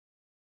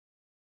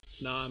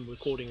Now I'm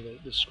recording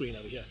the screen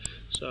over here.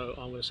 So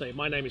I'm going to say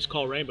my name is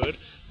Carl Rainbird,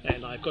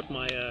 and I've got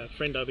my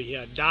friend over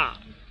here, Da.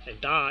 And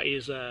Da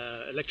is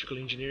an electrical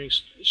engineering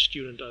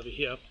student over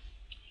here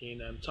in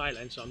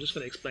Thailand. So I'm just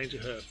going to explain to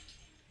her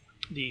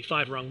the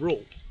 5-rung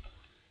rule.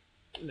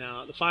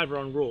 Now, the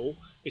 5-rung rule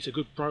is a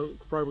good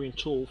programming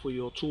tool for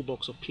your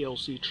toolbox of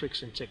PLC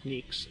tricks and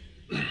techniques.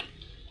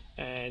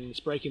 And it's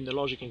breaking the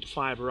logic into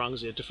 5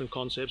 rungs. There are different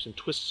concepts and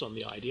twists on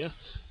the idea,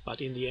 but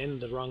in the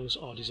end the rungs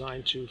are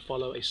designed to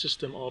follow a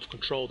system of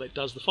control that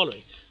does the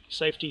following: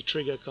 safety,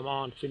 trigger,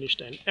 command, finished,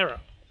 and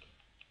error.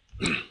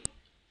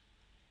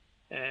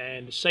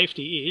 And the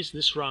safety is,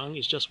 this rung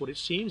is just what it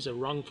seems, a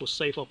rung for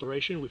safe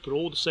operation. We put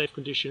all the safe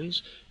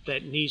conditions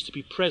that needs to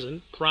be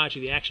present prior to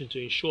the action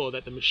to ensure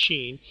that the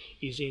machine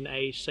is in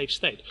a safe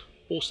state.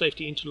 All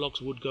safety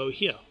interlocks would go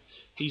here.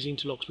 These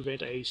interlocks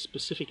prevent a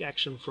specific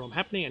action from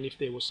happening, and if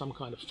there was some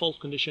kind of fault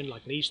condition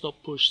like an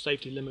e-stop push,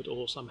 safety limit,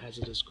 or some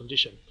hazardous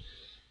condition.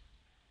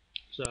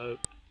 So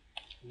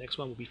the next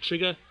one will be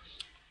trigger.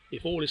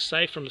 If all is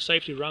safe from the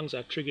safety rungs,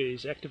 our trigger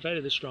is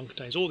activated. This rung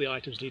contains all the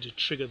items needed to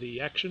trigger the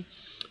action,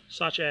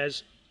 such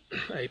as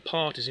a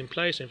part is in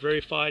place and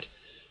verified.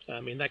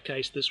 In that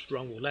case, this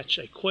rung will latch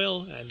a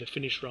coil, and the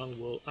finish rung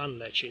will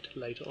unlatch it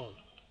later on.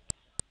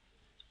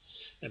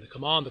 And the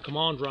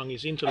command rung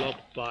is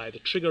interlocked by the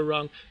trigger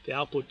rung. The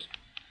output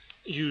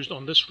used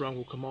on this rung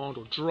will command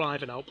or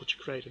drive an output to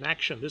create an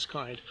action. This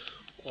kind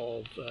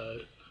of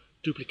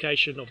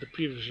duplication of the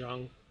previous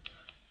rung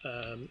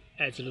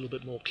adds a little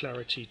bit more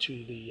clarity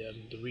to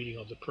the reading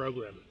of the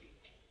program.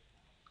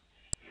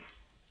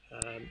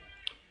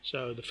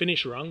 So the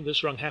finish rung,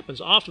 this rung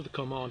happens after the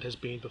command has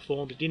been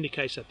performed. It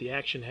indicates that the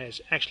action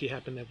has actually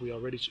happened and we are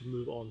ready to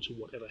move on to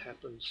whatever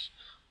happens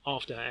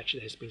after our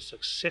action has been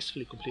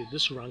successfully completed.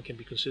 This rung can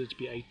be considered to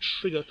be a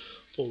trigger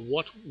for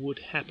what would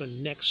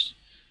happen next.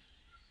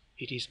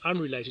 It is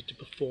unrelated to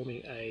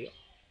performing a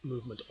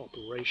movement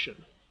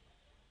operation.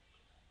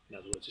 In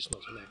other words, it's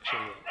not an action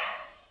rung.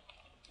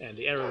 And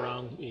the error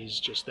rung is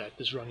just that.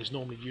 This rung is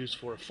normally used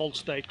for a fault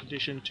state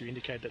condition to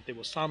indicate that there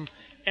was some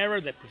error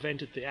that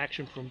prevented the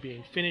action from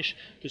being finished.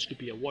 This could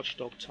be a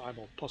watchdog time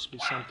or possibly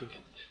something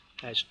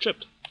has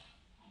tripped.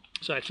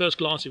 So at first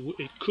glance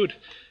it could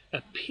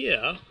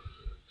appear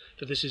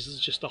that this is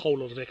just a whole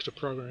lot of extra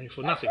programming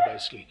for nothing,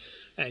 basically.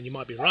 And you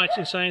might be right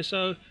in saying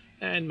so,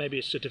 and maybe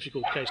it's a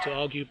difficult case to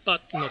argue,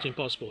 but not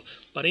impossible.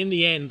 But in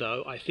the end,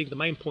 though, I think the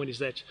main point is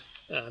that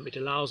it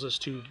allows us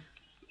to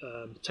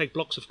take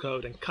blocks of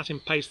code and cut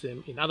and paste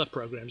them in other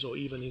programs or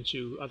even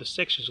into other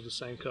sections of the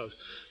same code.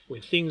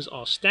 When things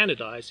are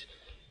standardized,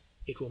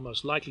 it will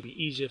most likely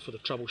be easier for the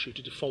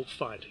troubleshooter to fault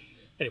find.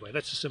 Anyway,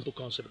 that's a simple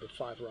concept of the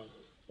 5-rung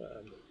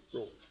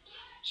rule.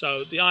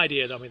 So the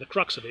idea, the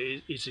crux of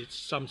it is it's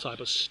some type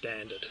of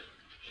standard.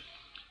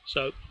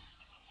 So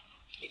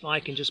if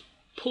I can just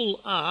pull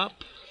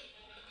up,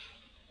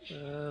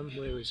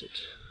 where is it?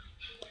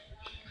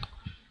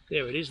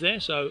 There it is there.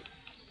 So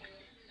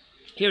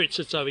here it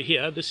sits over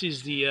here. This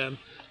is the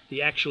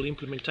actual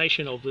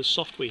implementation of the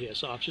software here.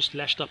 So I've just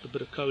lashed up a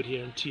bit of code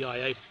here in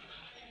TIA,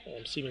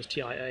 Siemens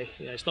TIA.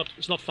 Yeah, it's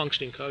not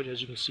functioning code,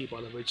 as you can see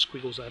by the red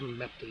squiggles. I haven't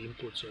mapped the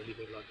inputs or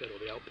anything like that, or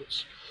the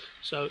outputs.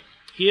 So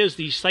here's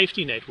the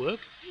safety network.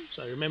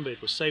 So remember,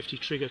 it was safety,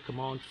 trigger,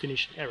 command,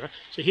 finish, error.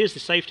 So here's the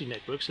safety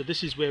network. So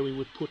this is where we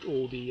would put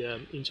all the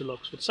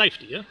interlocks for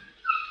safety. Yeah.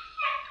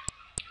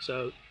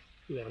 So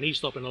we have an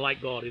e-stop and a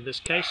light guard in this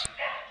case.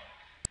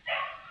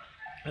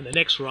 And the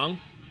next rung,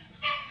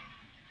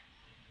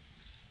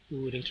 we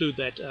would include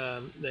that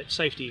that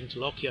safety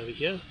interlock over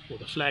here, or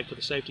the flag for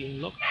the safety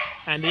interlock,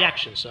 and the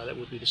action. So that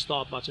would be the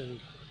start button,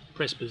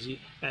 press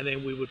busy, and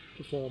then we would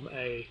perform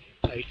a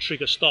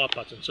trigger start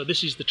button. So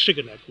this is the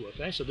trigger network.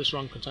 Okay? So this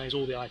rung contains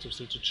all the items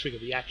needed to trigger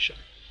the action.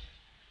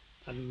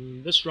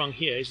 And this rung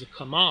here is the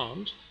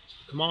command.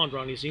 The command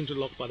rung is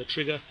interlocked by the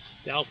trigger.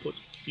 The output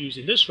used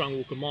in this rung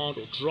will command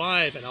or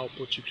drive an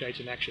output to create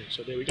an action.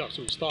 So there we go.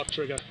 So we start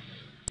trigger,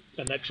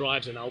 and that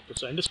drives an output.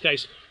 So in this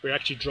case, we're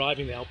actually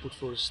driving the output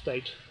for a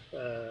state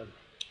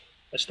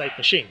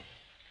machine.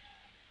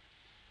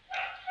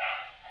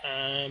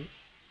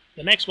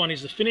 The next one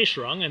is the finish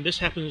rung, and this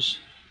happens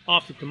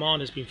after the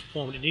command has been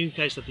performed. It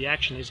indicates that the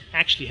action has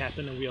actually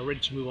happened and we are ready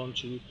to move on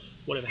to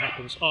whatever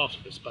happens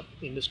after this. But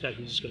in this case,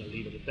 we're just going to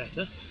leave it at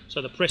that. So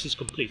the press is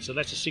complete. So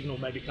that's a signal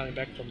maybe coming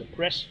back from the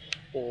press,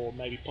 or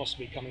maybe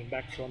possibly coming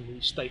back from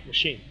the state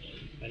machine.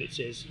 And it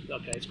says,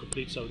 okay, it's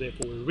complete, so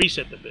therefore we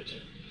reset the bit.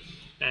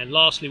 And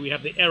lastly, we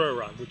have the error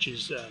rung, which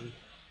is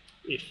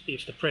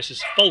if the press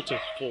is faulted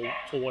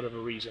for whatever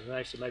reason.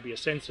 Right? So maybe a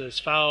sensor is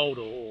fouled,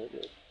 or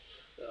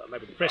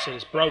maybe the press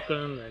is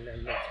broken,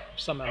 and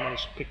somehow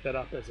managed to pick that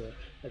up as an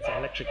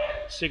electric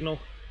signal.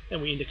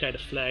 Then we indicate a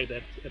flag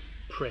that a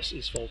press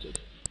is faulted.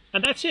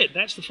 And that's it.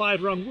 That's the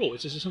 5-rung rule.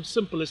 It's as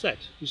simple as that.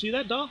 You see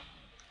that, Dar?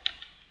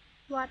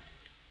 What?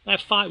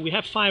 We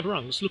have 5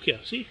 rungs. Look here.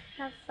 See?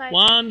 Have 5.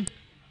 1,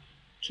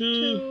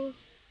 2,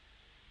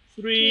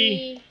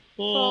 3,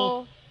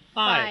 4,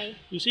 5.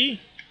 You see?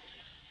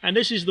 And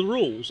this is the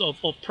rules of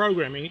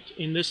programming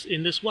in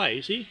this way.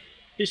 You see?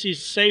 This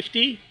is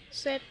safety,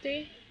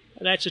 Safety.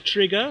 That's a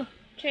trigger.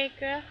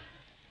 Trigger.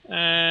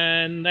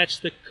 And that's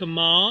the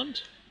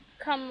command.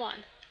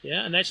 Command.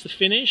 Yeah, and that's the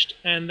finished,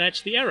 and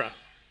that's the error.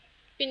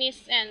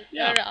 Finish and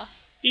Yeah. error.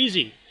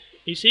 Easy.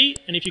 You see?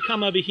 And if you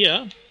come over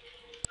here,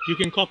 you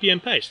can copy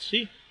and paste.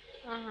 See?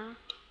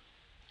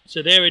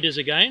 So there it is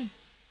again.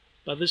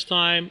 But this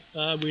time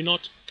we're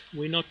not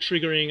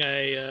triggering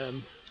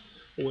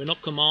we're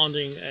not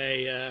commanding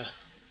a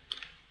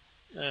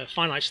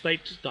finite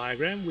state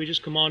diagram. We're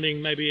just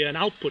commanding maybe an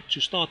output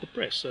to start the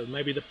press. So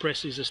maybe the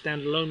press is a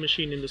standalone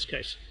machine in this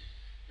case.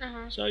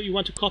 So you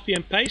want to copy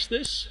and paste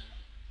this.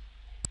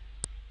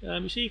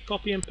 You see,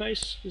 copy and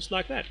paste, just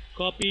like that.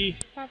 Copy,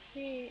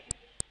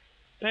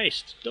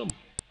 paste, boom.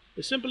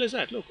 As simple as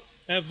that. Look,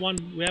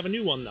 we have a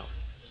new one now.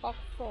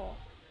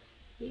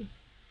 See?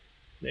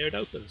 There it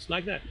opens,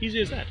 like that. Easy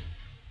as that.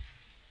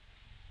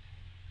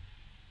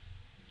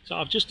 So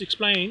I've just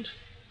explained.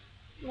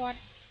 What?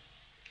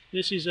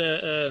 This is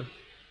the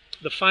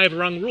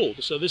 5-rung rule.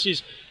 So this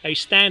is a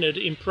standard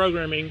in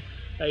programming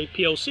a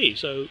PLC.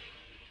 So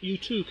you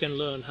too can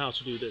learn how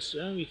to do this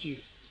if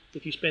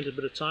you spend a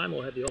bit of time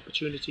or have the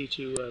opportunity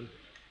to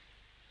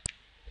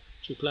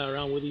play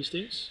around with these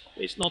things.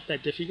 It's not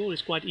that difficult.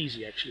 It's quite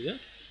easy actually. Yeah?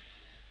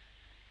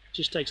 It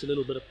just takes a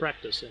little bit of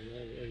practice, and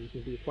you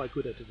can be quite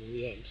good at it in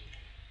the end.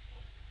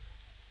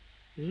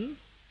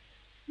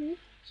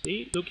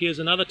 See, look, here's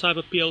another type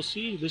of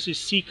PLC. This is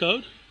C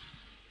code.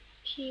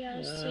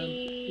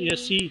 PLC. Yeah,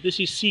 see, this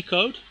is C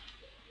code.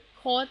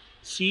 Code.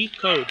 C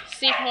code.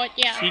 C code,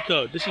 yeah. C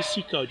code. This is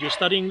C code. You're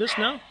studying this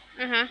now?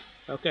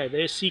 Okay,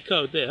 there's C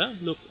code there.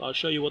 Look, I'll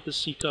show you what this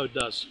C code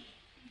does.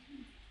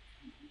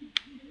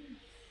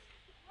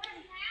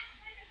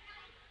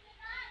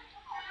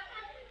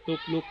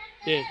 Look,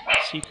 there,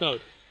 C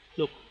code.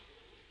 Look,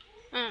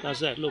 does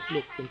that. Look,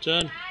 can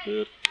turn.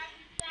 So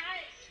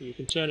you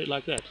can turn it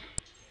like that.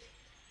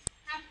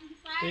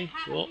 See?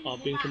 Well,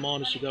 I've been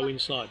commanded to go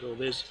inside. Well,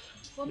 there's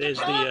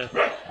the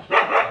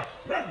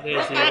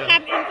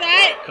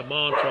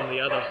command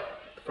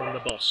from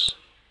the boss.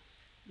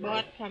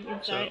 From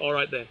inside. So, all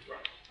right then.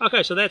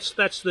 Okay, so that's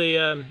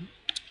the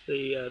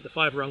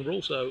 5-rung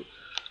rule. So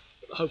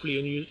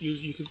hopefully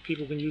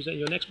people can use that in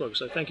your next program.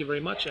 So thank you very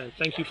much, and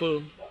thank you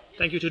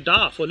to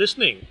Da for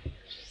listening.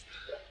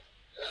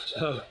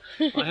 So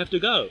I have to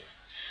go.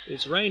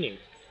 It's raining.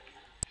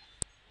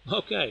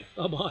 Okay,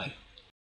 bye bye.